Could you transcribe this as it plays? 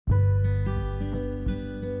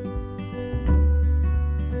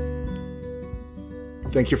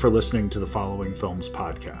Thank you for listening to the Following Films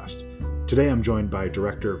podcast. Today I'm joined by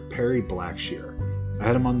director Perry Blackshear. I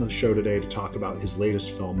had him on the show today to talk about his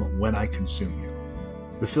latest film, When I Consume You.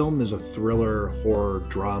 The film is a thriller, horror,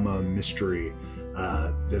 drama, mystery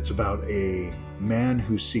that's about a man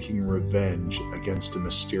who's seeking revenge against a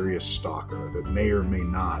mysterious stalker that may or may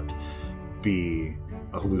not be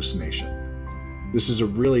a hallucination. This is a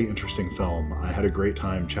really interesting film. I had a great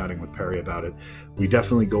time chatting with Perry about it. We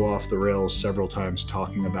definitely go off the rails several times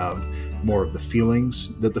talking about more of the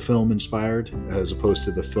feelings that the film inspired as opposed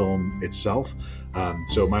to the film itself.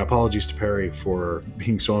 So my apologies to Perry for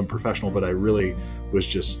being so unprofessional, but I really was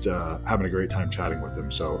just having a great time chatting with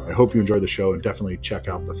him. So I hope you enjoy the show and definitely check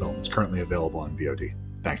out the film. It's currently available on VOD.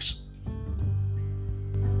 Thanks.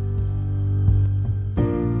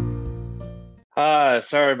 Hi,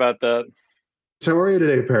 sorry about that. So how are you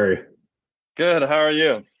today, Perry? Good. How are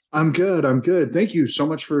you? I'm good. Thank you so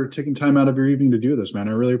much for taking time out of your evening to do this, man.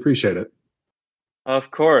 I really appreciate it. Of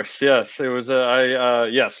course. Yes. It was,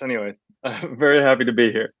 yes. Anyway, I'm very happy to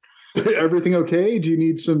be here. Everything okay? Do you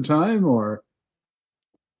need some time or?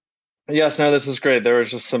 Yes. No, this is great. There was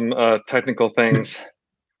just some technical things.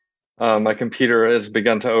 My computer has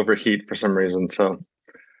begun to overheat for some reason. So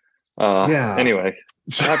anyway,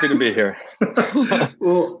 happy to be here.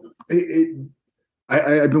 Well,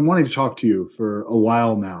 I've been wanting to talk to you for a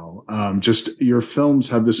while now. Just your films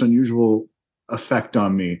have this unusual effect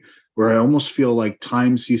on me where I almost feel like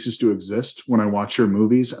time ceases to exist when I watch your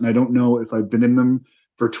movies. And I don't know if I've been in them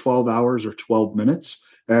for 12 hours or 12 minutes.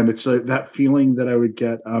 And it's that feeling that I would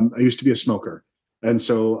get. I used to be a smoker. And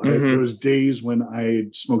so those days when I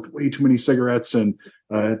smoked way too many cigarettes and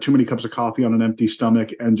too many cups of coffee on an empty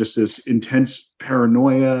stomach and just this intense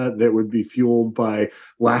paranoia that would be fueled by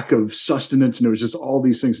lack of sustenance. And it was just all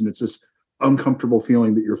these things. And it's this uncomfortable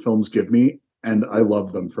feeling that your films give me. And I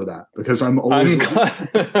love them for that because I'm always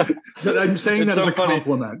I'm saying that as a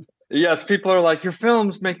compliment. Yes, people are like, your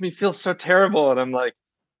films make me feel so terrible. And I'm like,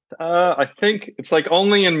 I think it's like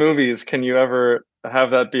only in movies can you ever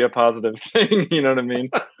have that be a positive thing. You know what I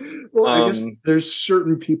mean? Well, I guess there's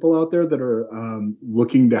certain people out there that are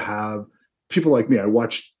looking to have people like me. I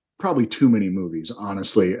watch probably too many movies,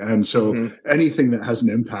 honestly. And so anything that has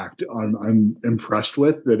an impact I'm impressed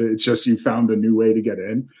with. That it's just you found a new way to get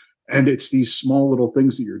in. And it's these small little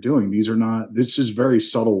things that you're doing. This is very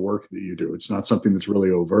subtle work that you do. It's not something that's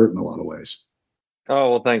really overt in a lot of ways.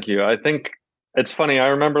 Oh, well, thank you. I think it's funny. I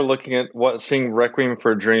remember seeing Requiem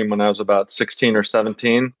for a Dream when I was about 16 or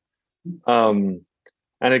 17. And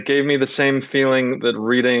it gave me the same feeling that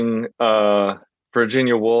reading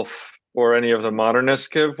Virginia Woolf or any of the modernists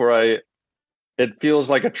give, where it feels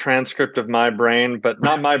like a transcript of my brain, but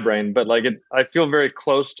not my brain, but like I feel very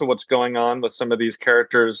close to what's going on with some of these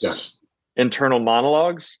characters' internal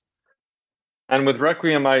monologues. And with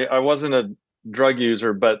Requiem, I wasn't a drug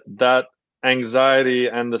user, but that anxiety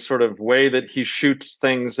and the sort of way that he shoots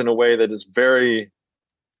things in a way that is very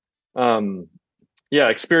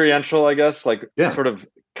experiential, I guess, sort of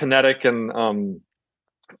kinetic and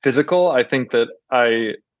physical. I think that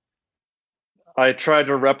I try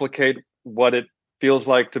to replicate what it feels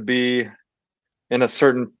like to be in a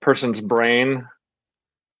certain person's brain,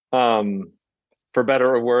 for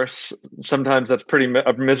better or worse. Sometimes that's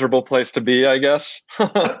a miserable place to be, I guess.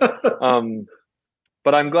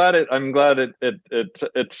 But I'm glad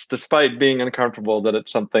it's despite being uncomfortable that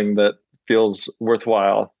it's something that feels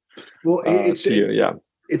worthwhile. Well,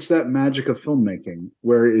 it's that magic of filmmaking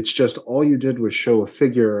where it's just all you did was show a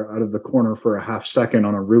figure out of the corner for a half second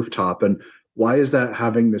on a rooftop. And why is that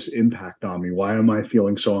having this impact on me? Why am I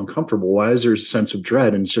feeling so uncomfortable? Why is there a sense of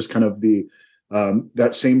dread? And it's just kind of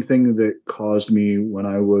that same thing that caused me when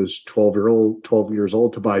I was 12 years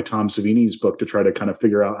old to buy Tom Savini's book to try to kind of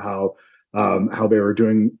figure out how they were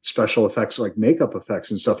doing special effects, like makeup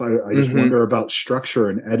effects and stuff. I just wonder about structure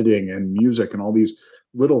and editing and music and all these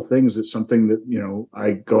little things. That's something that,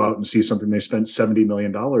 I go out and see something they spent $70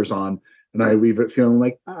 million on and I leave it feeling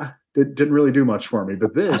like, didn't really do much for me.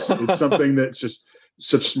 But it's something that's just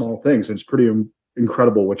such small things. And it's pretty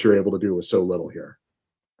incredible what you're able to do with so little here.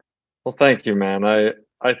 Well, thank you, man. I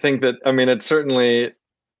think that, it's certainly,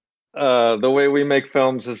 the way we make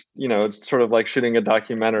films is, it's sort of like shooting a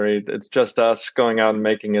documentary. It's just us going out and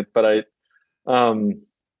making it. But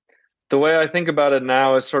the way I think about it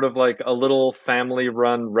now is sort of like a little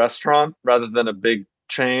family-run restaurant rather than a big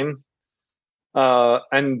chain.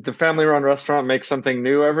 And the family-run restaurant makes something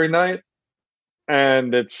new every night,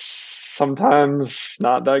 and it's sometimes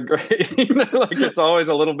not that great. Like it's always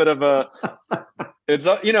a little bit of it's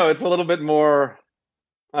a little bit more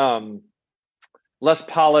less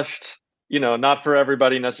polished, not for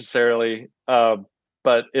everybody necessarily.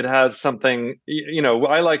 but it has something.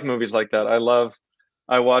 I like movies like that.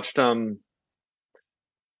 I watched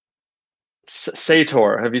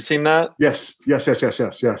Sator. Have you seen that? Oh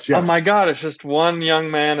my Yes. God, it's just one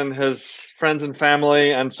young man and his friends and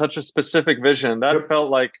family and such a specific vision. Yep.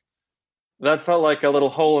 That felt like a little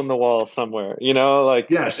hole in the wall somewhere, like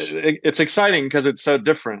Yes. it's exciting because it's so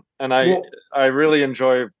different. And Well, I really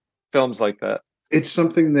enjoy films like that. it's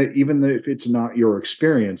something that even if it's not your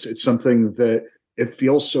experience, it's something that it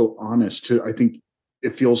feels so honest to, I think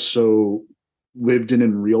it feels so lived in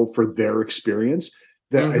and real for their experience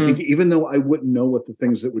that I think Mm-hmm. even though I wouldn't know what the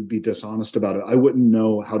things that would be dishonest about it, I wouldn't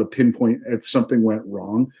know how to pinpoint if something went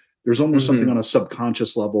wrong. There's almost something Mm-hmm. on a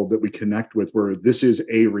subconscious level that we connect with where this is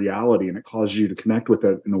a reality and it causes you to connect with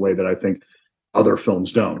it in a way that I think other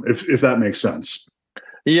films don't, if that makes sense.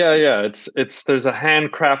 Yeah. It's there's a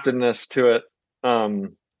handcraftedness to it.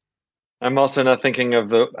 Um, I'm also not thinking of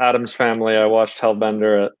the Adams Family. I watched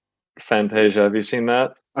Hellbender at Fantasia. Have you seen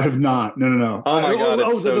that? I have not. No, no, no. Oh my God, it's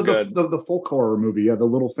The, so the the good. the folk horror movie. Yeah, the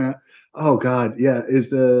little fan. Oh God, yeah. Is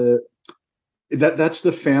the that's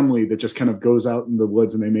the family that just kind of goes out in the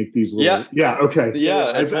woods and they make these Yeah, little. Yeah. Okay. Yeah, yeah.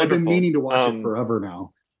 yeah, it's I've been wonderful. meaning to watch it forever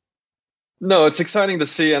now. No, it's exciting to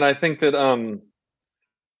see, and I think that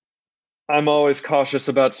I'm always cautious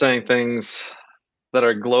about saying things that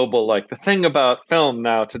are global. Like the thing about film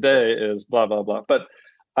now today is blah blah blah. But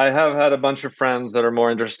I have had a bunch of friends that are more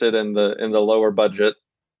interested in the lower budget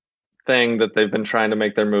thing that they've been trying to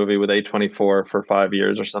make their movie with A24 for 5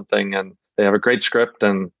 years or something, and they have a great script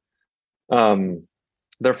and um,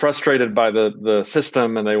 they're frustrated by the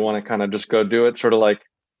system and they want to kind of just go do it. Sort of like,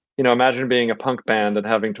 imagine being a punk band and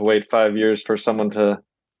having to wait 5 years for someone to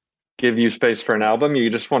give you space for an album. You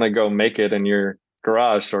just want to go make it in your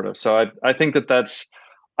garage, sort of. So I think that's,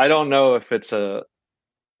 I don't know if it's a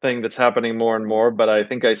thing that's happening more and more, but I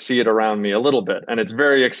think I see it around me a little bit, and it's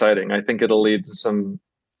very exciting. I think it'll lead to some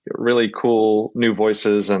really cool new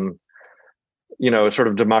voices and sort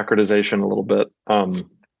of democratization a little bit.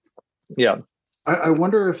 Yeah. I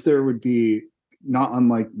wonder if there would be, not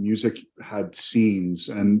unlike music had scenes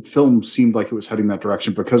and film seemed like it was heading that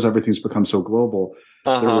direction because everything's become so global.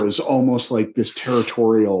 There Uh-huh. was almost like this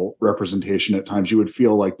territorial representation at times. You would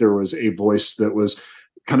feel like there was a voice that was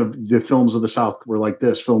kind of, the films of the South were like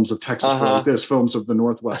this, films of Texas were like Uh-huh. this, films of the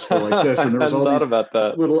Northwest were like this. And I there was hadn't all thought these about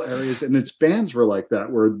that. little areas, and its bands were like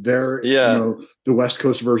that, where they're, Yeah. the West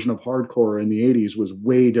Coast version of hardcore in the 80s was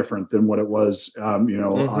way different than what it was, on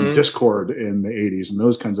Mm-hmm. Discord in the 80s and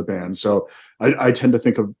those kinds of bands. So I tend to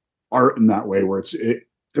think of art in that way, where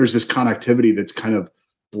there's this connectivity that's kind of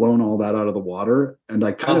blown all that out of the water. And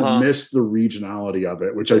I kind of Uh-huh. miss the regionality of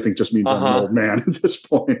it, which I think just means I'm an Uh-huh. old man at this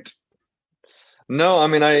point. No, I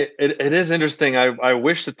mean, it is interesting. I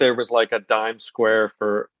wish that there was like a dime square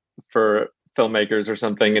for filmmakers or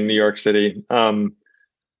something in New York City.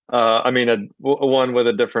 I mean, one with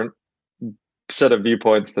a different set of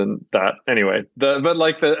viewpoints than that. Anyway, but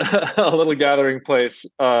like the a little gathering place.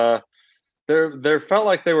 There felt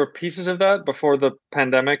like there were pieces of that before the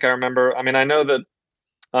pandemic. I remember. I mean, I know that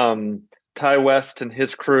Ty West and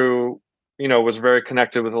his crew, was very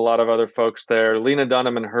connected with a lot of other folks there. Lena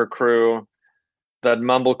Dunham and her crew, that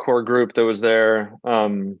mumblecore group that was there.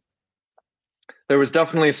 There was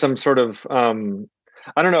definitely some sort of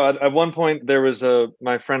I don't know. At one point, there was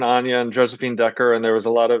my friend Anya and Josephine Decker, and there was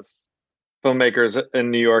a lot of filmmakers in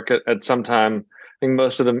New York at some time. I think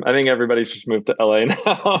most of them. I think everybody's just moved to LA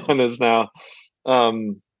now and is now.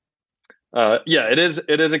 Um, yeah, it is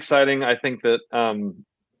exciting. I think that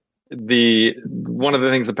the one of the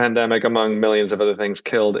things the pandemic, among millions of other things,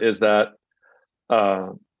 killed is that uh,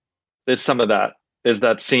 is some of that is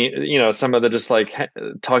that scene, some of the just like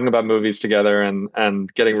talking about movies together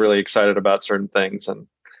and getting really excited about certain things and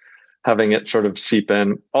having it sort of seep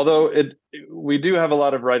in. Although we do have a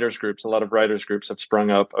lot of writers groups. A lot of writers groups have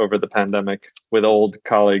sprung up over the pandemic with old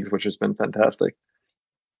colleagues, which has been fantastic.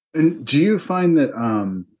 And do you find that,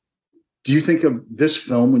 do you think of this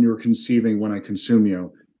film when you were conceiving When I Consume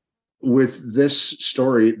You? With this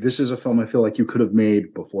story, this is a film I feel like you could have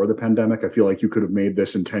made before the pandemic. I feel like you could have made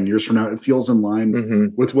this in 10 years from now. It feels in line Mm-hmm.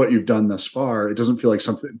 with what you've done thus far. It doesn't feel like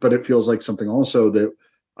something, but it feels like something also that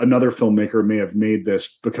another filmmaker may have made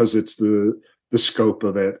this because it's the scope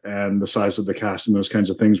of it and the size of the cast and those kinds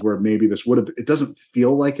of things, where maybe this would have, it doesn't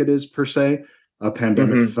feel like it is per se a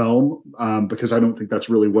pandemic Mm-hmm. film, because I don't think that's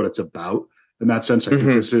really what it's about. In that sense, I think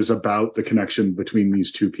Mm-hmm. this is about the connection between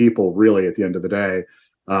these two people, really, at the end of the day.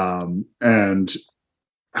 And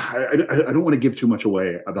I don't want to give too much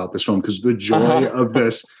away about this film because the joy Uh-huh. of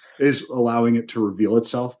this is allowing it to reveal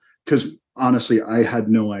itself. because honestly, I had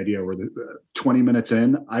no idea where 20 minutes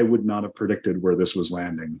in, I would not have predicted where this was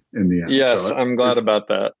landing in the end. Yes, So I'm glad about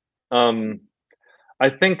that. I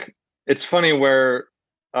think it's funny where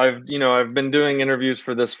I've been doing interviews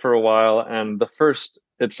for this for a while, and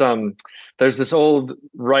there's this old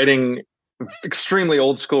writing, extremely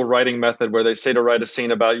old school writing method where they say to write a scene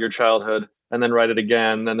about your childhood and then write it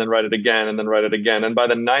again and then write it again and then write it again. And by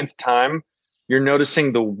the ninth time, you're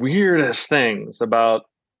noticing the weirdest things about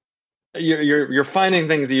you're finding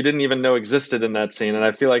things that you didn't even know existed in that scene. And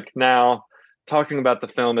I feel like now talking about the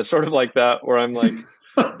film is sort of like that, where I'm like,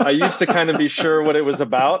 I used to kind of be sure what it was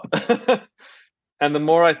about. And the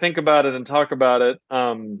more I think about it and talk about it,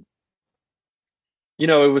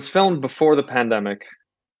 it was filmed before the pandemic.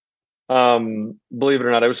 Believe it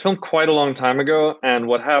or not, it was filmed quite a long time ago. And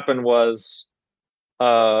what happened was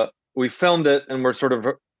we filmed it and we're sort of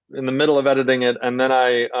in the middle of editing it. And then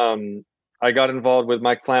I got involved with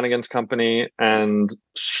Mike Flanagan's company and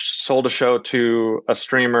sold a show to a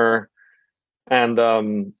streamer,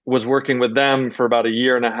 and was working with them for about a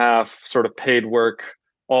year and a half, sort of paid work,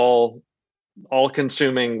 all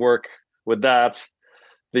consuming work with that.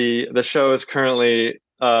 The show is currently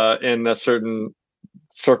in a certain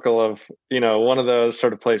circle of one of those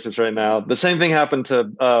sort of places right now. The same thing happened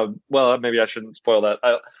to well, maybe I shouldn't spoil that.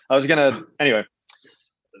 I was gonna anyway.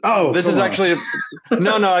 Oh, this is actually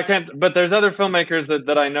no, I can't. But there's other filmmakers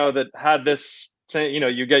that I know that had this.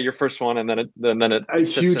 You get your first one, and then it. A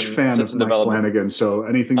huge fan of Mike Flanagan, so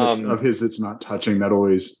anything that's of his that's not touching, that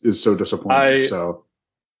always is so disappointing.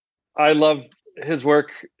 I love his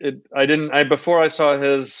work. Before I saw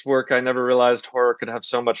his work, I never realized horror could have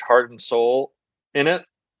so much heart and soul in it,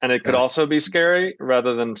 and it could also be scary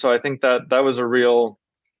rather than. So I think that was a real.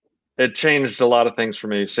 It changed a lot of things for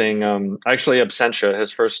me. Seeing actually Absentia,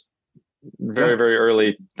 his first very very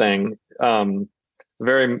early thing.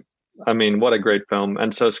 What a great film,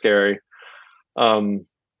 and so scary.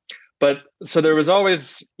 But so there was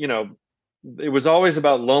always, it was always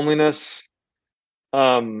about loneliness.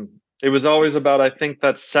 It was always about, I think,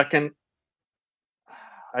 that second.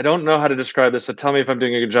 I don't know how to describe this, so tell me if I'm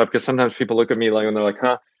doing a good job, because sometimes people look at me like, and they're like,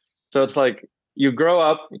 huh? So it's like you grow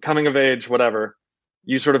up, coming of age, whatever.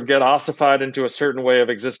 You sort of get ossified into a certain way of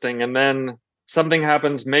existing, and then something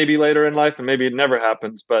happens, maybe later in life, and maybe it never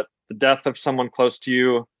happens, but the death of someone close to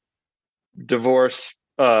you, divorce,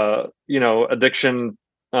 addiction,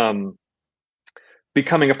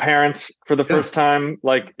 becoming a parent for the first time,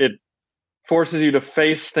 like it forces you to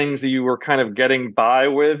face things that you were kind of getting by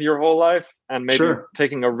with your whole life, and maybe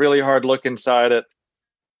taking a really hard look inside at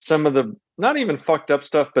some of the not even fucked up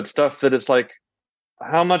stuff, but stuff that it's like,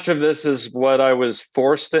 how much of this is what I was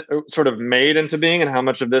forced, sort of made into being, and how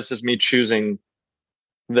much of this is me choosing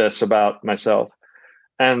this about myself.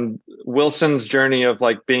 And Wilson's journey of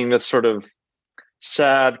like being this sort of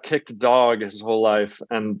sad, kicked dog his whole life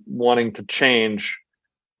and wanting to change,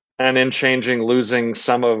 and in changing, losing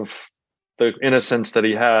some of the innocence that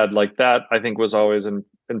he had, like that, I think was always an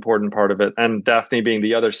important part of it. And Daphne being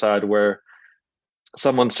the other side, where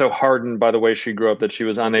someone's so hardened by the way she grew up that she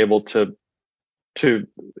was unable to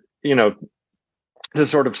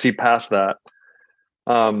sort of see past that.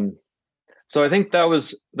 So I think that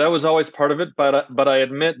was always part of it, but I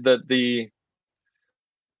admit that the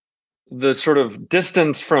sort of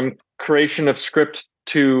distance from creation of script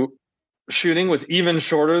to shooting was even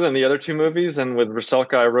shorter than the other two movies. And with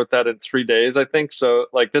Rusalka, I wrote that in 3 days, I think. So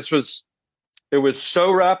like it was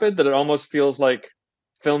so rapid that it almost feels like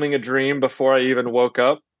filming a dream before I even woke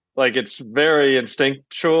up. Like it's very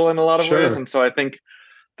instinctual in a lot of ways. And so I think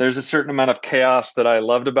there's a certain amount of chaos that I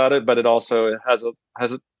loved about it, but it also has a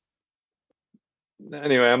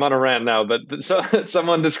anyway, I'm on a rant now, but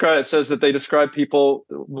someone says that they describe people.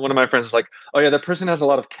 One of my friends is like, oh yeah, that person has a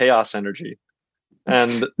lot of chaos energy.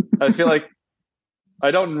 And I feel like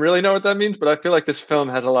I don't really know what that means, but I feel like this film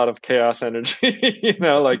has a lot of chaos energy,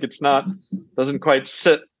 like doesn't quite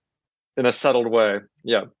sit in a settled way.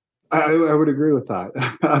 Yeah. I would agree with that.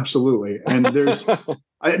 Absolutely. And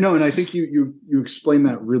and I think you explain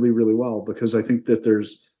that really, really well, because I think that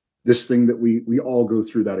there's this thing that we all go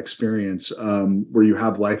through, that experience where you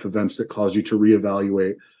have life events that cause you to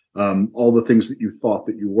reevaluate all the things that you thought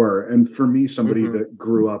that you were. And for me, somebody that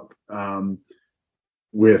grew up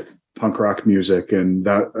with punk rock music and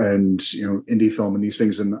indie film and these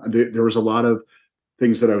things, and there was a lot of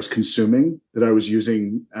things that I was consuming that I was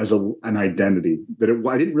using as an identity, that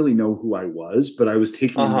I didn't really know who I was, but I was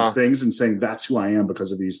taking these things and saying that's who I am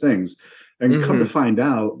because of these things. And come to find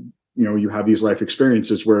out, you have these life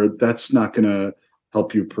experiences where that's not going to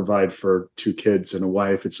help you provide for 2 kids and a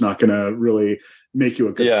wife. It's not going to really make you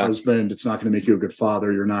a good husband. It's not going to make you a good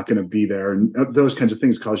father. You're not going to be there. And those kinds of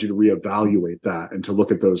things cause you to reevaluate that and to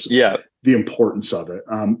look at those, the importance of it.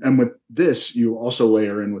 And with this, you also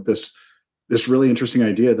layer in with this really interesting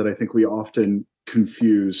idea that I think we often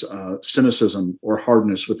confuse cynicism or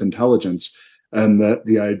hardness with intelligence. And that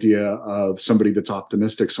the idea of somebody that's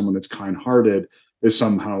optimistic, someone that's kind-hearted, is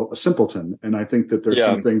somehow a simpleton. And I think that there's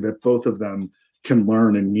something that both of them can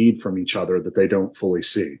learn and need from each other that they don't fully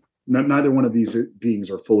see. Neither one of these beings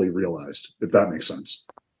are fully realized, if that makes sense.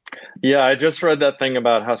 Yeah, I just read that thing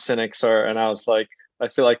about how cynics are, and I was like, I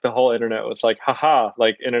feel like the whole internet was like, haha,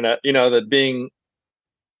 like internet, that being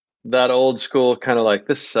that old school kind of like,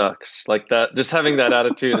 this sucks. Like that, just having that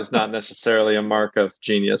attitude is not necessarily a mark of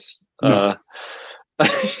genius. No.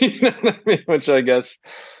 Which I guess,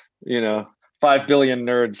 5 billion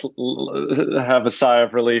nerds have a sigh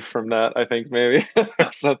of relief from that, I think, maybe,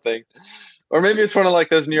 or something. Or maybe it's one of like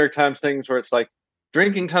those New York Times things where it's like,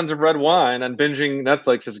 drinking tons of red wine and binging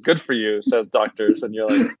Netflix is good for you, says doctors. And you're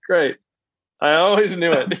like, great. I always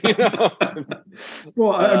knew it.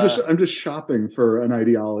 Well, I'm just shopping for an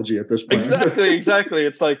ideology at this point. Exactly.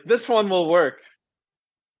 It's like, this one will work.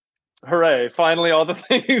 Hooray. Finally, all the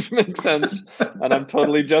things make sense. And I'm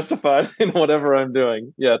totally justified in whatever I'm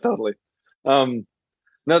doing. Yeah, totally. No,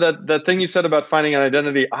 that thing you said about finding an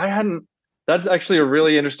identity, that's actually a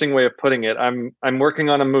really interesting way of putting it. I'm working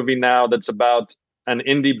on a movie now that's about an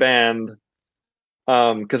indie band.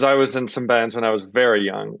 Because I was in some bands when I was very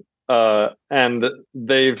young. And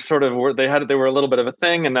they've sort of they were a little bit of a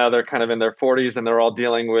thing, and now they're kind of in their 40s, and they're all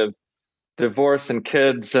dealing with divorce and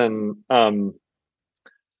kids, and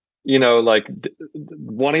like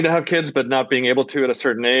wanting to have kids but not being able to at a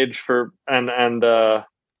certain age and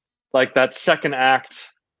like that second act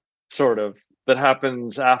sort of that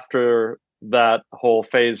happens after that whole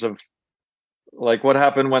phase of like what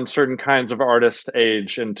happened when certain kinds of artists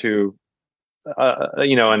age into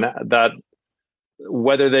and that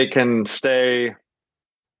whether they can stay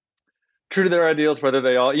true to their ideals, whether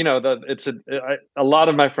they all, a lot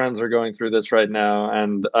of my friends are going through this right now.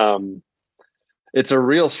 And it's a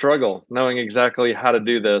real struggle knowing exactly how to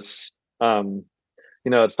do this.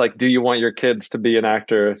 It's like, do you want your kids to be an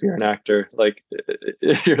actor if you're an actor? Like,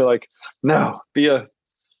 you're like, no, be a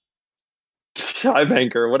shy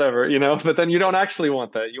banker, whatever, but then you don't actually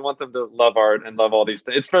want that. You want them to love art and love all these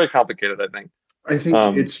things. It's very complicated, I think.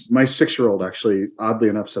 It's my 6-year-old actually, oddly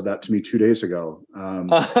enough, said that to me 2 days ago.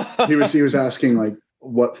 He was asking like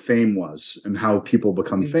what fame was and how people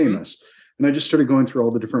become famous. And I just started going through all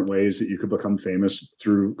the different ways that you could become famous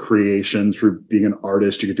through creation, through being an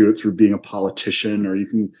artist. You could do it through being a politician, or you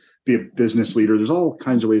can be a business leader. There's all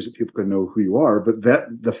kinds of ways that people can know who you are, but that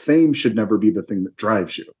the fame should never be the thing that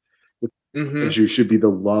drives you. You should be the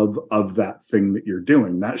love of that thing that you're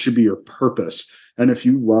doing. That should be your purpose. And if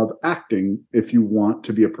you love acting, if you want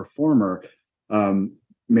to be a performer,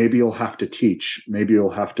 maybe you'll have to teach, maybe you'll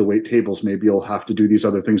have to wait tables, maybe you'll have to do these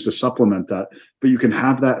other things to supplement that, but you can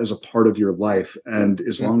have that as a part of your life. And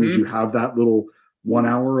as long as you have that little 1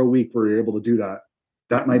 hour a week where you're able to do that,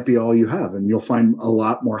 that might be all you have. And you'll find a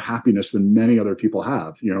lot more happiness than many other people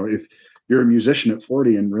have. If you're a musician at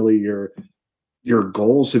 40 and really your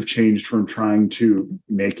goals have changed from trying to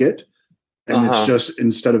make it. And it's just,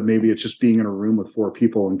 instead of maybe it's just being in a room with 4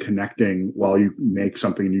 people and connecting while you make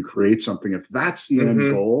something and you create something. If that's the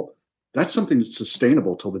end goal, that's something that's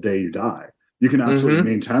sustainable till the day you die. You can absolutely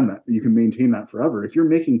maintain that. You can maintain that forever. If you're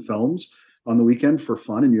making films on the weekend for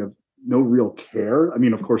fun and you have no real care, I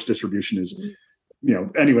mean, of course, distribution is,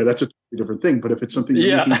 anyway, that's a different thing. But if it's something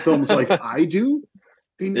you're making films like I do,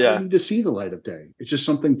 they never need to see the light of day. It's just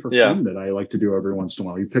something for fun that I like to do every once in a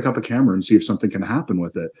while. You pick up a camera and see if something can happen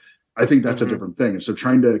with it. I think that's a different thing. And so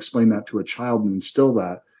trying to explain that to a child and instill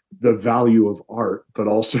that, the value of art, but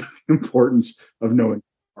also the importance of knowing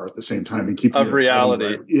art at the same time and keeping of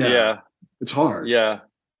reality. It's hard. Yeah.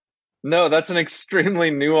 No, that's an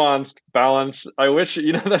extremely nuanced balance. I wish,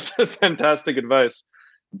 that's a fantastic advice.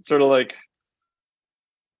 It's sort of like,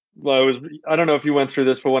 I don't know if you went through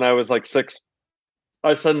this, but when I was like 6,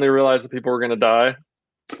 I suddenly realized that people were going to die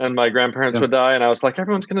and my grandparents would die. And I was like,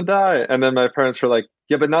 everyone's going to die. And then my parents were like,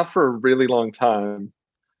 yeah, but not for a really long time.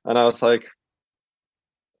 And I was like,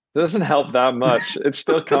 it doesn't help that much. It's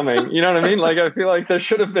still coming. You know what I mean? Like, I feel like there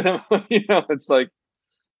should have been, it's like,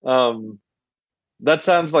 that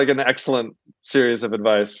sounds like an excellent series of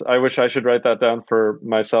advice. I wish I should write that down for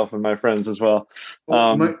myself and my friends as well.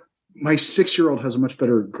 My 6-year-old has a much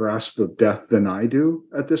better grasp of death than I do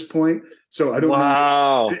at this point. So I don't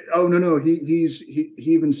know. Oh, no. He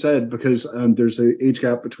even said, because there's an age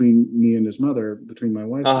gap between me and his mother, between my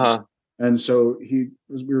wife And so we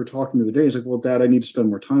were talking the other day. He's like, well, Dad, I need to spend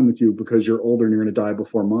more time with you because you're older and you're going to die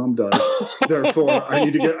before Mom does. Therefore, I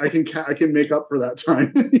can make up for that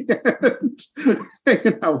time and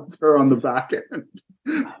hanging out with her on the back end.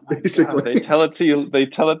 Basically, God, they tell it to you. They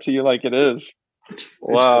tell it to you like it is.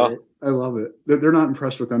 Wow, great. I love it. They're not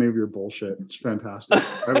impressed with any of your bullshit. It's fantastic.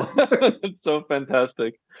 I love it. It's so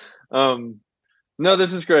fantastic. No,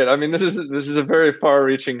 this is great. I mean, this is a very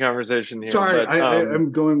far-reaching conversation here. Sorry, but,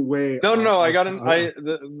 I'm going way. No. I got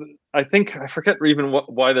I think I forget even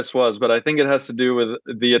why this was, but I think it has to do with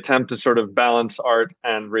the attempt to sort of balance art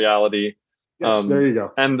and reality. Yes, there you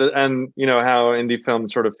go. And how indie film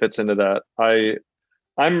sort of fits into that.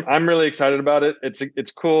 I'm really excited about it.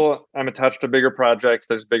 It's cool. I'm attached to bigger projects.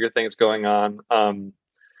 There's bigger things going on.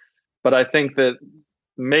 But I think that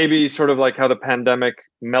maybe sort of like how the pandemic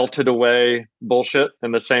melted away bullshit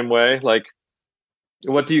in the same way. Like,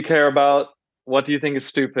 what do you care about? What do you think is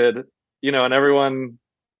stupid? And everyone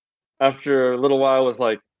after a little while was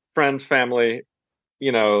like friends, family,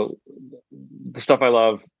 the stuff I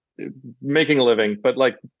love, making a living, but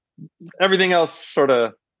like everything else sort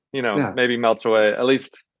of, maybe melts away, at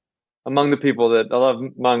least among the people that I love,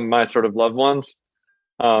 among my sort of loved ones.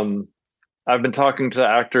 I've been talking to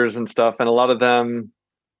actors and stuff, and a lot of them,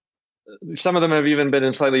 some of them have even been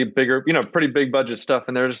in slightly bigger, pretty big budget stuff.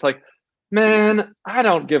 And they're just like, man, I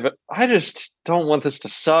just don't want this to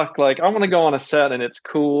suck. Like, I want to go on a set and it's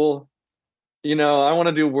cool. I want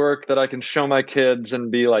to do work that I can show my kids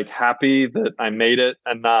and be like happy that I made it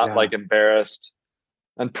and not like embarrassed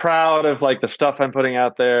and proud of like the stuff I'm putting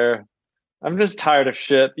out there. I'm just tired of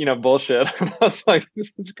shit, bullshit. I was like, this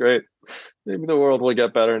is great. Maybe the world will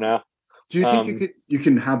get better now. Do you think you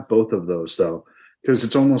can have both of those though? Because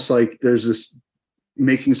it's almost like there's this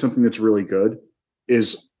making something that's really good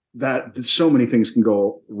is that so many things can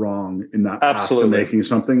go wrong in that path to making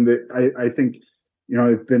something that I think,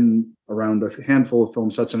 I've been around a handful of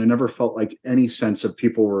film sets and I never felt like any sense of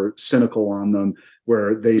people were cynical on them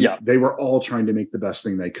where they were all trying to make the best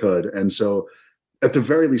thing they could. And so at the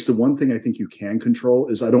very least, the one thing I think you can control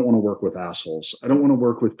is I don't want to work with assholes. I don't want to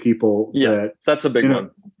work with people that's a big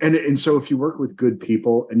one. And so if you work with good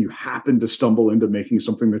people and you happen to stumble into making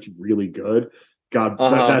something that's really good, God,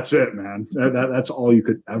 that's it, man. That's all you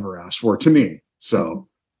could ever ask for to me. So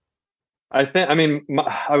I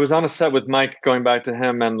was on a set with Mike, going back to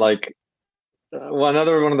him, and like,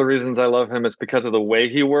 another one of the reasons I love him is because of the way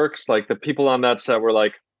he works. Like, the people on that set were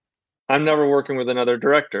like, I'm never working with another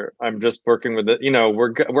director. I'm just working with it.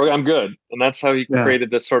 I'm good. And that's how he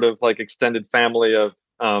created this sort of like extended family of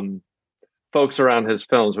folks around his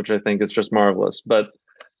films, which I think is just marvelous. But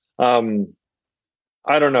I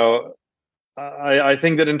don't know. I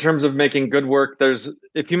think that in terms of making good work,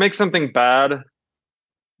 if you make something bad, I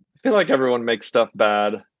feel like everyone makes stuff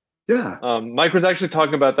bad. Yeah. Mike was actually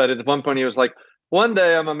talking about that at one point. He was like, one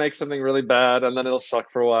day I'm gonna make something really bad and then it'll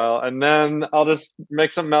suck for a while. And then I'll just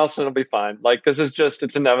make something else and it'll be fine. Like, this is just,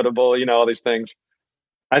 it's inevitable, all these things.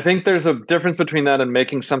 I think there's a difference between that and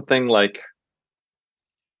making something like,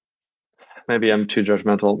 maybe I'm too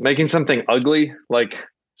judgmental, making something ugly, like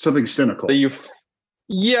something cynical. That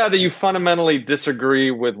you fundamentally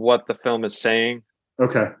disagree with what the film is saying.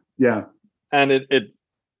 Okay. Yeah. And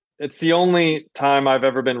it's the only time I've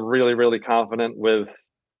ever been really, really confident with.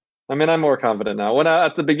 I mean, I'm more confident now.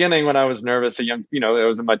 At the beginning, when I was nervous, I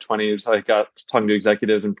was in my 20s, I got talking to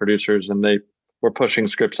executives and producers and they were pushing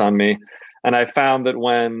scripts on me. And I found that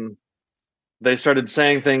when they started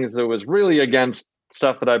saying things that was really against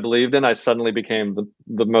stuff that I believed in, I suddenly became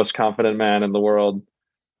the most confident man in the world.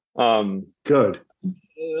 Good.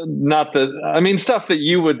 Not that, stuff that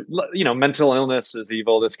you would, mental illness is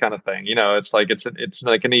evil, this kind of thing. It's like, it's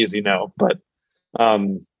like an easy no, but,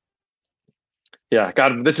 yeah,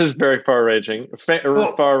 God, this is very far-ranging.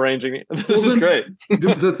 Far-ranging. This is great.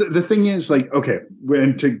 the thing is, like, okay,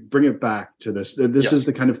 and to bring it back to this is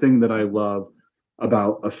the kind of thing that I love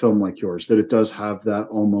about a film like yours, that it does have that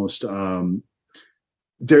almost, I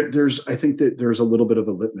think that there's a little bit of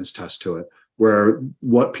a litmus test to it, where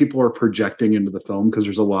what people are projecting into the film, because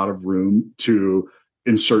there's a lot of room to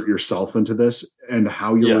insert yourself into this, and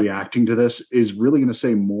how you're reacting to this is really going to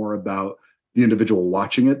say more about the individual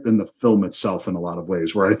watching it than the film itself in a lot of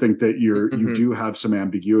ways, where I think that you do have some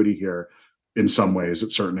ambiguity here in some ways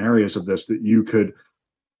at certain areas of this, that you could,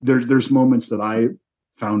 there's moments that I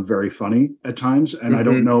found very funny at times. And I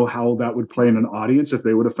don't know how that would play in an audience, if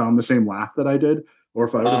they would have found the same laugh that I did, or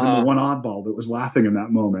if I would have been the one oddball that was laughing in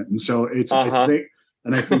that moment. And so I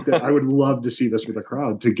think that I would love to see this with a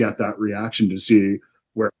crowd, to get that reaction, to see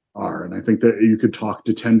where they are. And I think that you could talk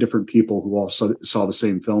to 10 different people who all saw the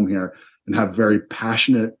same film here and have very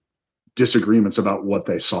passionate disagreements about what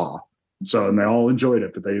they saw. So, and they all enjoyed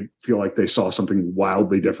it, but they feel like they saw something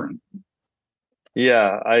wildly different.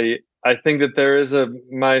 Yeah, I think that there is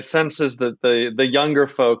my sense is that the younger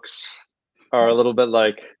folks are a little bit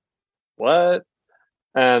like, what?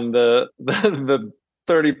 And the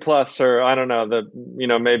 30 plus, or I don't know,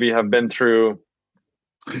 maybe have been through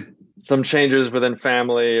some changes within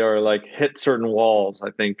family or like hit certain walls.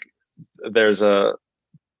 I think there's the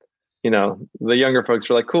younger folks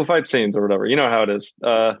are like, cool fight scenes or whatever. You know how it is.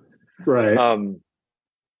 Right.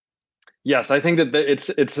 Yes, I think that it's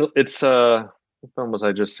what film was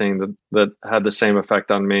I just seeing that had the same effect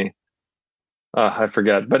on me? I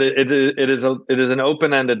forget, but it is an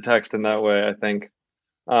open-ended text in that way, I think.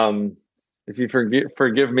 If you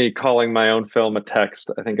forgive me calling my own film a text,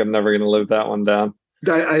 I think I'm never going to live that one down.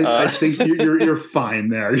 I think you're fine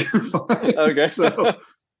there. You're fine. Okay. So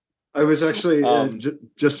I was actually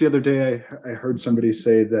just the other day, I heard somebody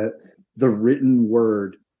say that the written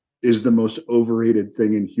word is the most overrated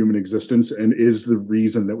thing in human existence and is the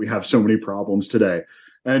reason that we have so many problems today.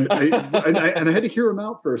 And I had to hear him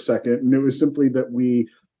out for a second. And it was simply that we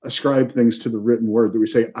ascribe things to the written word, that we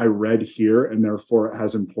say, I read here, and therefore it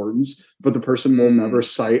has importance. But the person will never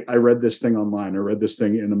cite, I read this thing online, I read this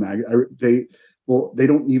thing in a magazine. They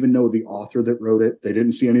don't even know the author that wrote it. They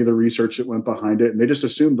didn't see any of the research that went behind it. And they just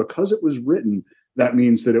assume because it was written, that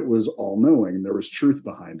means that it was all knowing and there was truth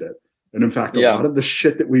behind it. And in fact, a lot of the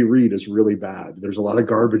shit that we read is really bad. There's a lot of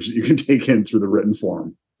garbage that you can take in through the written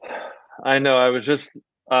form. I know. I was just,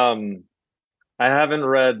 I haven't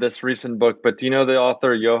read this recent book, but do you know the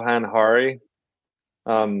author Johann Hari?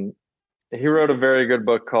 He wrote a very good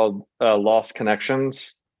book called Lost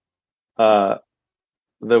Connections. That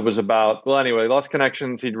was about, well, anyway, Lost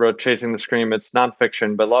Connections. He wrote Chasing the Scream. It's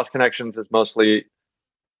nonfiction, but Lost Connections is mostly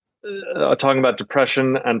talking about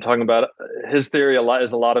depression and talking about his theory. A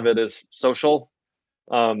lot of it is social.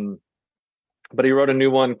 But he wrote a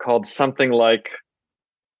new one called something like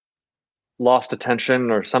Lost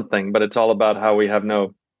Attention or something, but it's all about how we have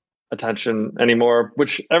no attention anymore,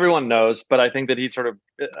 which everyone knows. But I think that he's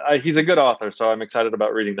he's a good author, so I'm excited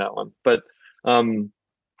about reading that one. But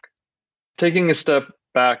taking a step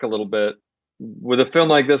back a little bit, with a film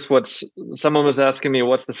like this, someone was asking me,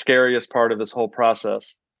 what's the scariest part of this whole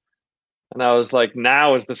process? And I was like,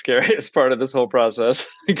 now is the scariest part of this whole process.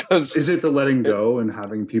 Because is it the letting go and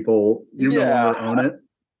having people no longer own it?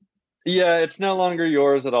 Yeah, it's no longer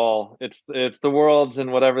yours at all. It's the world's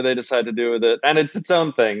and whatever they decide to do with it. And it's its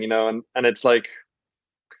own thing, and it's like,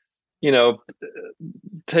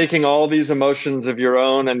 taking all these emotions of your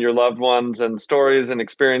own and your loved ones and stories and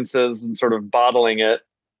experiences and sort of bottling it.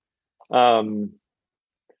 And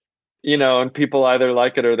people either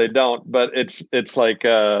like it or they don't, but it's like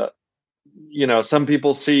some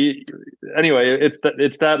people see, anyway,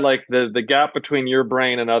 it's that like the gap between your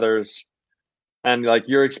brain and others and like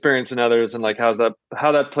your experience and others, and like how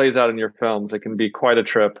that plays out in your films. It can be quite a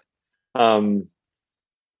trip.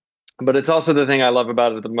 But it's also the thing I love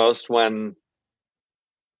about it the most, when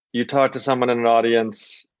you talk to someone in an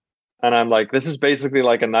audience and I'm like, this is basically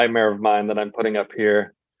like a nightmare of mine that I'm putting up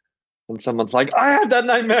here. And someone's like, I had that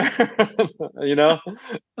nightmare,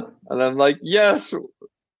 and I'm like, yes,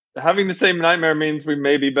 having the same nightmare means we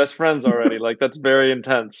may be best friends already. Like, that's very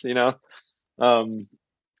intense,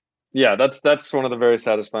 Yeah, that's one of the very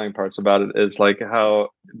satisfying parts about it, is like how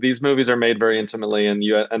these movies are made very intimately, and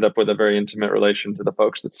you end up with a very intimate relation to the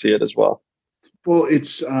folks that see it as well. Well,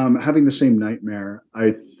 it's having the same nightmare,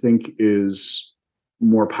 I think, is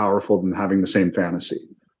more powerful than having the same fantasy.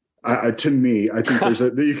 To me, I think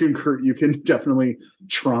you can definitely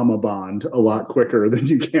trauma bond a lot quicker than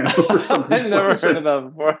you can over something. I've never heard of that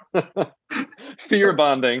before. Fear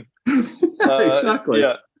bonding. Exactly.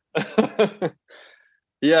 Yeah.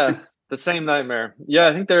 Yeah, the same nightmare. Yeah,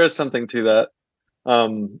 I think there is something to that.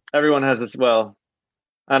 Everyone has this. Well,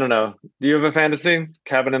 I don't know. Do you have a fantasy?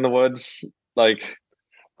 Cabin in the woods, that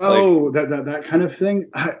kind of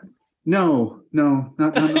thing. No,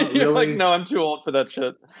 not really. You're like, no, I'm too old for that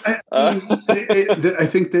shit. I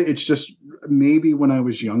think that it's just maybe when I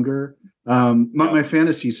was younger, my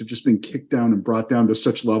fantasies have just been kicked down and brought down to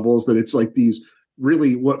such levels that it's like these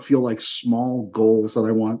really what feel like small goals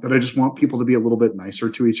that I just want people to be a little bit nicer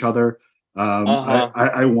to each other.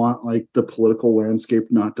 I want like the political landscape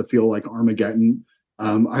not to feel like Armageddon.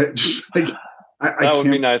 I just like that would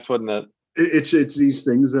be nice, wouldn't it? It's these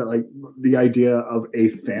things that, like, the idea of a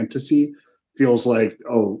fantasy feels like,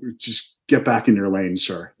 oh, just get back in your lane,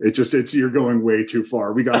 sir. It's you're going way too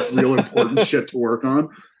far. We got real important shit to work on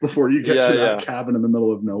before you get to that cabin in the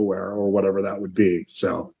middle of nowhere or whatever that would be.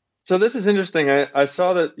 So this is interesting. I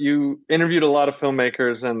saw that you interviewed a lot of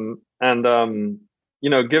filmmakers, and And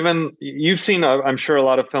given you've seen, I'm sure, a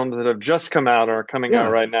lot of films that have just come out or are coming out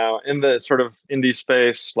Yeah. right now in the sort of indie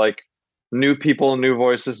space, like new people, new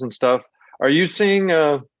voices and stuff. Are you seeing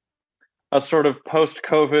a sort of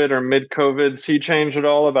post-COVID or mid-COVID sea change at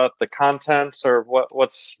all about the contents or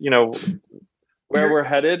what's where You're we're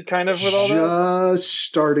headed kind of with all that? just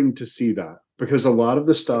starting to see that, because a lot of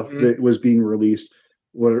the stuff Mm-hmm. that was being released,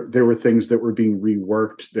 there were things that were being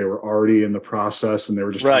reworked. They were already in the process, and they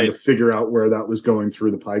were just trying to figure out where that was going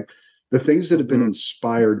through the pipe. The things that have been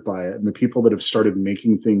inspired by it, and the people that have started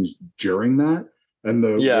making things during that, and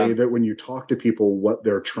the way that when you talk to people, what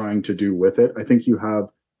they're trying to do with it, I think you have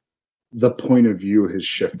the point of view has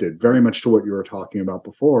shifted very much to what you were talking about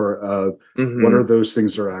before. What are those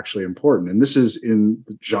things that are actually important? And this is in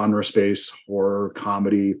the genre space, horror,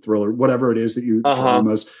 comedy, thriller, whatever it is that you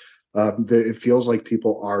dramas. That it feels like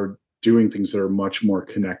people are doing things that are much more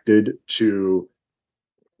connected to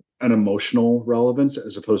an emotional relevance,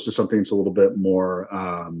 as opposed to something that's a little bit more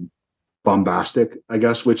bombastic, I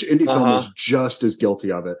guess, which indie film is just as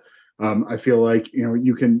guilty of it. I feel like,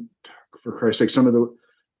 you can, for Christ's sake, some of the,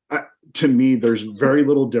 to me, there's very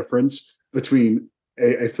little difference between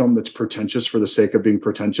a film that's pretentious for the sake of being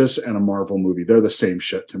pretentious and a Marvel movie. They're the same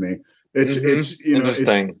shit to me. It's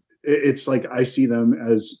like I see them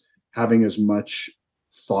as having as much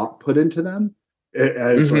thought put into them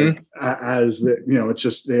as it's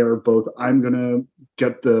just, they are both, I'm gonna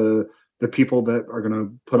get the people that are going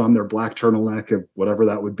to put on their black turtleneck, of whatever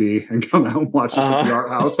that would be, and come out and watch this at the art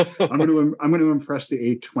house. I'm going to impress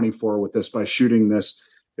the A24 with this by shooting this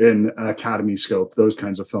in Academy Scope, those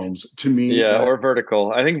kinds of films. To me, or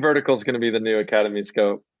Vertical. I think Vertical is going to be the new Academy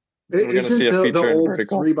Scope. We're going to see a feature in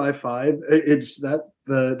Vertical. 3x5. It's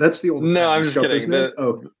that's the old. No, Academy I'm just Scope, kidding.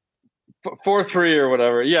 4:3 or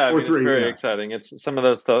whatever. Yeah, I mean, it's very exciting. It's some of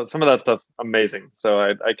that stuff amazing. So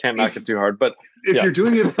I can't knock it too hard. But if you're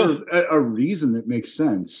doing it for a reason that makes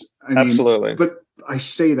sense, absolutely. But I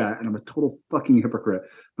say that, and I'm a total fucking hypocrite,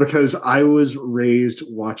 because I was raised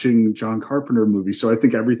watching John Carpenter movies, so I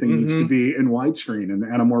think everything needs to be in widescreen and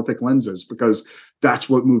anamorphic lenses, because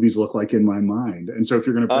that's what movies look like in my mind. And so if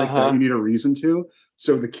you're going to break that, you need a reason to.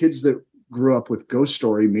 So the kids that grew up with Ghost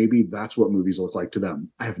Story, maybe that's what movies look like to them.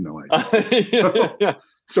 I have no idea.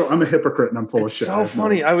 So I'm a hypocrite and I'm full of shit. So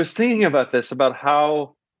funny. I was thinking about this, about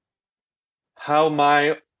how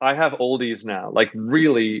I have oldies now. Like,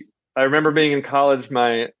 really, I remember being in college,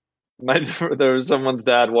 there was someone's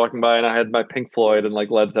dad walking by, and I had my Pink Floyd and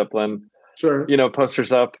like Led Zeppelin,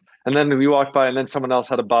 posters up. And then we walked by, and then someone else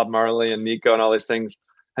had a Bob Marley and Nico and all these things.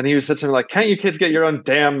 And he was said something like, "Can't you kids get your own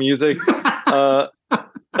damn music?"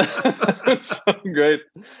 So great.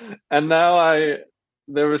 And now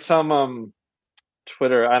there was some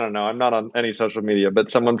Twitter, I don't know, I'm not on any social media, but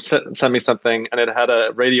someone sent me something, and it had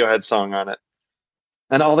a Radiohead song on it.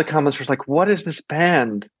 And all the comments were like, what is this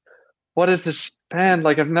band? What is this band?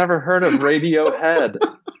 Like, I've never heard of Radiohead.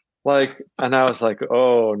 And I was like,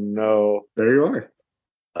 oh no. There you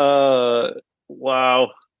are.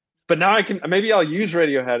 Wow. But now maybe I'll use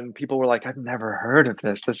Radiohead, and people were like, I've never heard of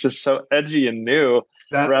this. This is so edgy and new,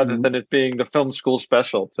 rather than it being the film school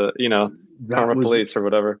special to, Karma Police or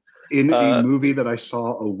whatever. In a movie that I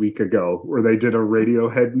saw a week ago, where they did a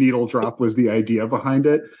Radiohead needle drop, was the idea behind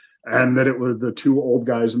it. And that it was the two old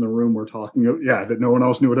guys in the room were talking. That no one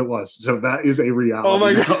else knew what it was. So that is a reality. Oh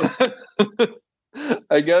my God.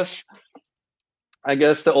 I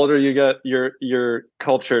guess the older you get, your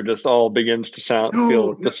culture just all begins to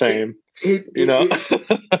feel the same.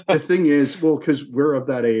 The thing is, well, because we're of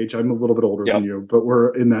that age, I'm a little bit older than you, but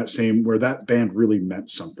we're in that same, where that band really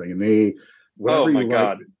meant something, and they, whatever you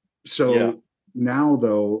like. So now,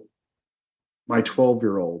 though, my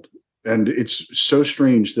 12-year-old, and it's so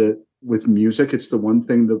strange that with music, it's the one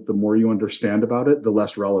thing that the more you understand about it, the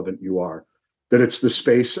less relevant you are. That it's the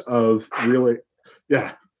space of really,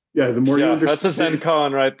 the more you understand. That's a Zen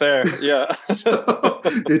koan right there. Yeah. So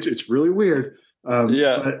it's really weird.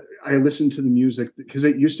 But I listened to the music, because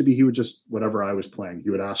it used to be he would just, whatever I was playing, he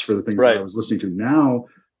would ask for the things that I was listening to. Now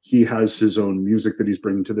he has his own music that he's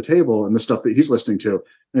bringing to the table, and the stuff that he's listening to.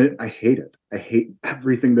 And I hate it. I hate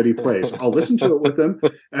everything that he plays. I'll listen to it with him.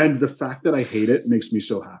 And the fact that I hate it makes me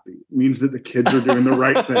so happy. It means that the kids are doing the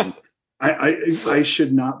right thing. I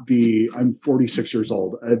should not be. I'm 46 years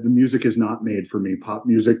old. The music is not made for me. Pop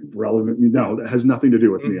music, relevant. No, that has literally to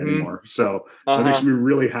do with me anymore. So that makes me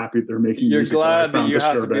really happy they're making music. You're glad that you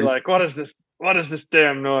have to be like, what is this? What is this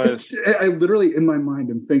damn noise? I literally, in my mind,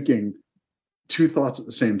 am thinking two thoughts at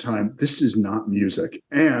the same time. This is not music,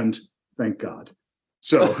 and thank God.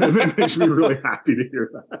 So it makes me really happy to hear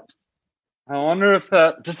that. I wonder if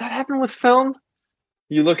does that happen with film?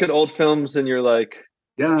 You look at old films and you're like,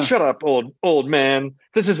 Yeah. shut up, old man.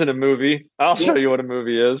 This isn't a movie. I'll show you what a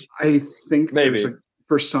movie is. I think Maybe.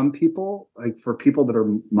 For some people, like for people that are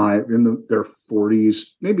their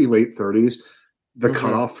 40s, maybe late 30s, the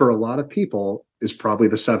cutoff for a lot of people is probably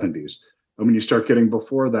the 70s. And when you start getting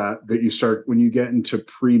before that when you get into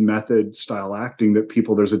pre-method style acting,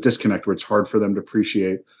 there's a disconnect where it's hard for them to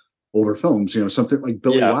appreciate older films. Something like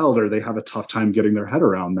Billy Wilder, they have a tough time getting their head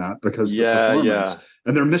around that because the performance,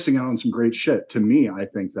 and they're missing out on some great shit. To me, I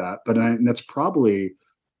think that, and that's probably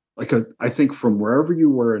I think from wherever you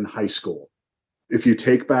were in high school, if you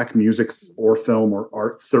take back music or film or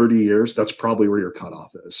art 30 years, that's probably where your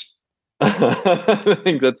cutoff is. I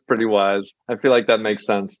think that's pretty wise. I feel like that makes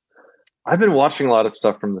sense. I've been watching a lot of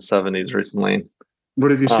stuff from the 70s recently.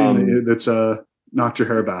 What have you seen that's knocked your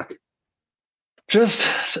hair back? Just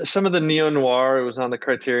some of the neo-noir. It was on the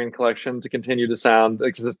Criterion Collection to continue to sound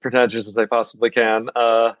as pretentious as I possibly can.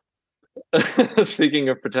 Speaking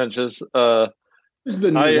of pretentious, is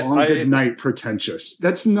the Long Good Night pretentious?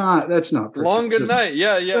 That's not pretentious. Long Good Night,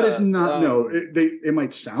 yeah. That is not. It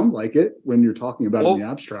might sound like it when you're talking about it in the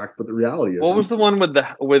abstract, but the reality is. What was the one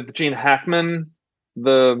with Gene Hackman?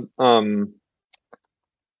 Gene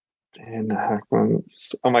Hackman.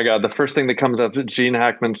 Oh my God! The first thing that comes up is Gene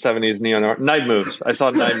Hackman 70s neo-noir. Night Moves. I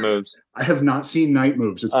saw Night Moves. I have not seen Night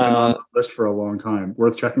Moves. It's been on the list for a long time.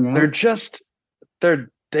 Worth checking out.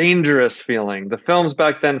 They're dangerous feeling. The films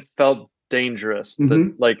back then felt dangerous.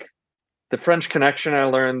 The French Connection, I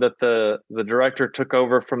learned that the director took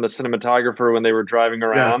over from the cinematographer when they were driving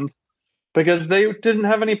around because they didn't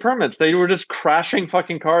have any permits. They were just crashing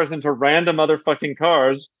fucking cars into random other fucking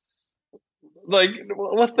cars. Like,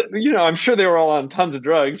 I'm sure they were all on tons of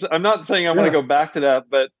drugs. I'm not saying I want to go back to that,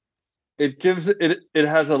 but it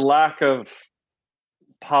has a lack of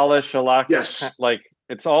polish, a lack of, like,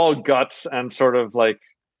 it's all guts and sort of like,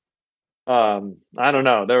 I don't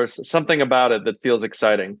know. There was something about it that feels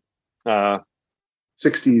exciting.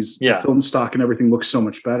 60s, the film stock and everything looks so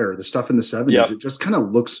much better. The stuff in the 70s, it just kind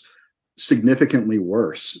of looks significantly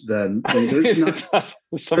worse than the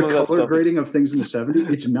color grading of things in the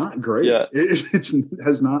 70s. It's not great. It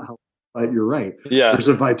has not helped. You're right. There's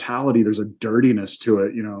a vitality, there's a dirtiness to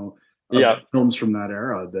it, films from that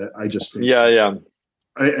era that I just think.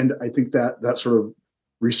 I think that sort of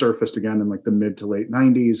resurfaced again in like the mid to late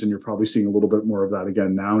 90s, and you're probably seeing a little bit more of that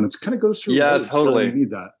again now, and it's kind of goes through totally. You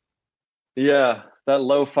need that that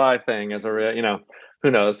lo-fi thing is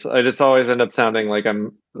who knows. I just always end up sounding like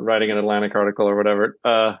I'm writing an Atlantic article or whatever.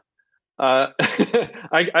 I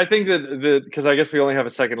think that because I guess we only have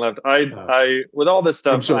a second left, I with all this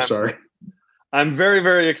stuff, I'm so sorry. I'm very,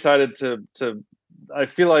 very excited to I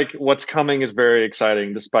feel like what's coming is very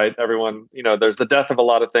exciting, despite everyone, there's the death of a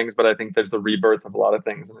lot of things, but I think there's the rebirth of a lot of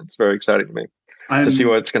things. And it's very exciting to me to see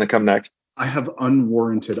what's going to come next. I have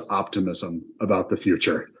unwarranted optimism about the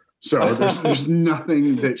future. So there's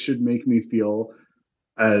nothing that should make me feel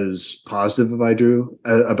as positive as I do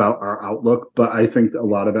about our outlook. But I think a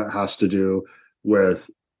lot of it has to do with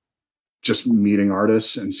just meeting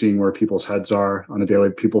artists and seeing where people's heads are on a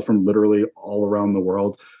daily, people from literally all around the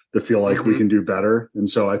world that feel like we can do better. And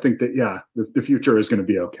so I think that, the future is going to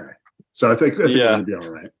be okay. So I think we're going to be all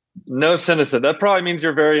right. No cynicism. That probably means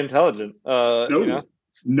you're very intelligent. No,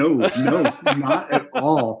 not at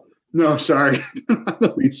all. No, sorry.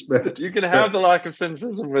 You can have the lack of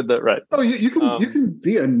cynicism with that, right? Oh, you can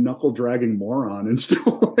be a knuckle dragging moron and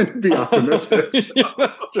still be optimistic. Yeah,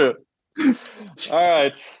 that's true.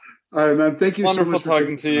 All right, man. Thank you so much. Wonderful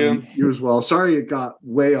talking to you. You as well. Sorry it got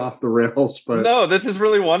way off the rails, but no, this is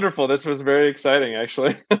really wonderful. This was very exciting,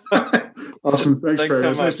 actually. Awesome. Thanks so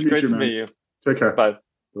much. Nice to meet Great you, to man. meet you. Take care. Bye.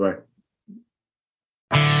 Bye.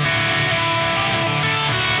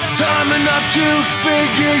 Time enough to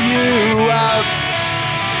figure you out.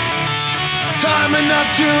 Time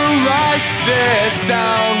enough to write this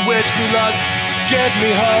down. Wish me luck, give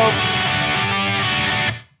me hope.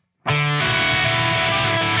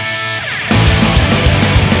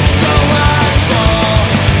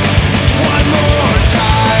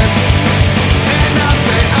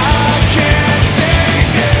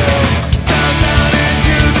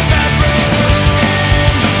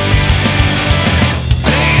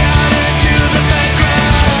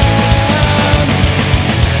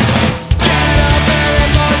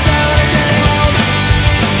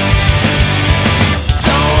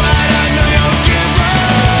 So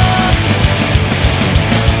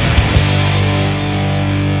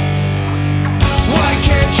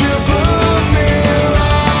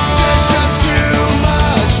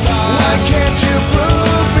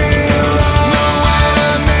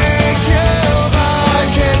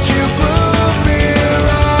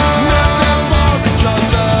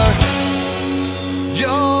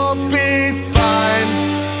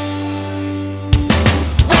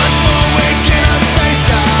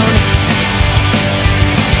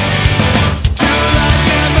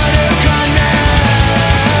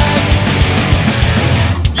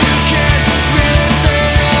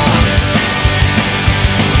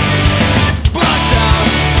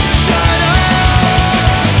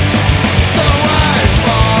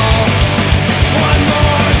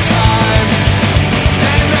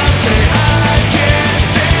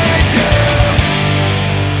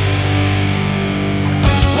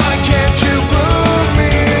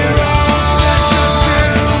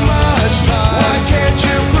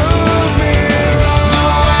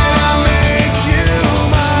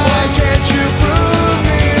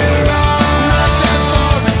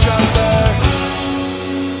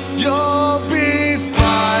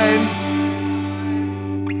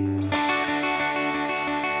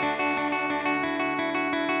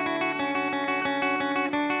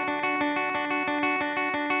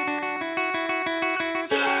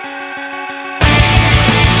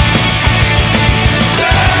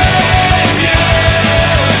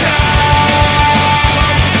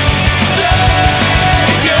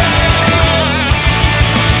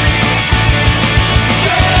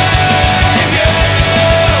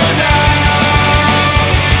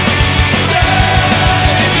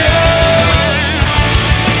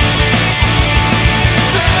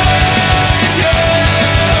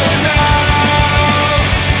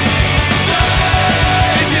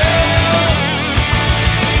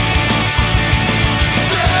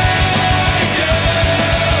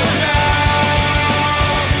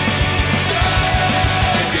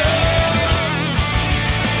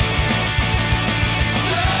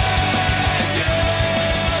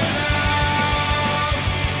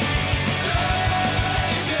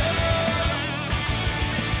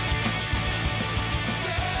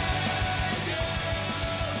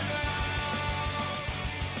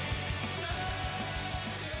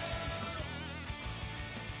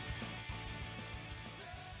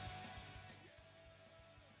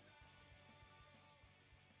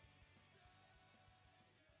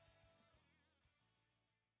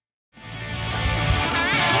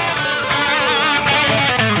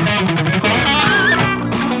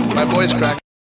voice crack.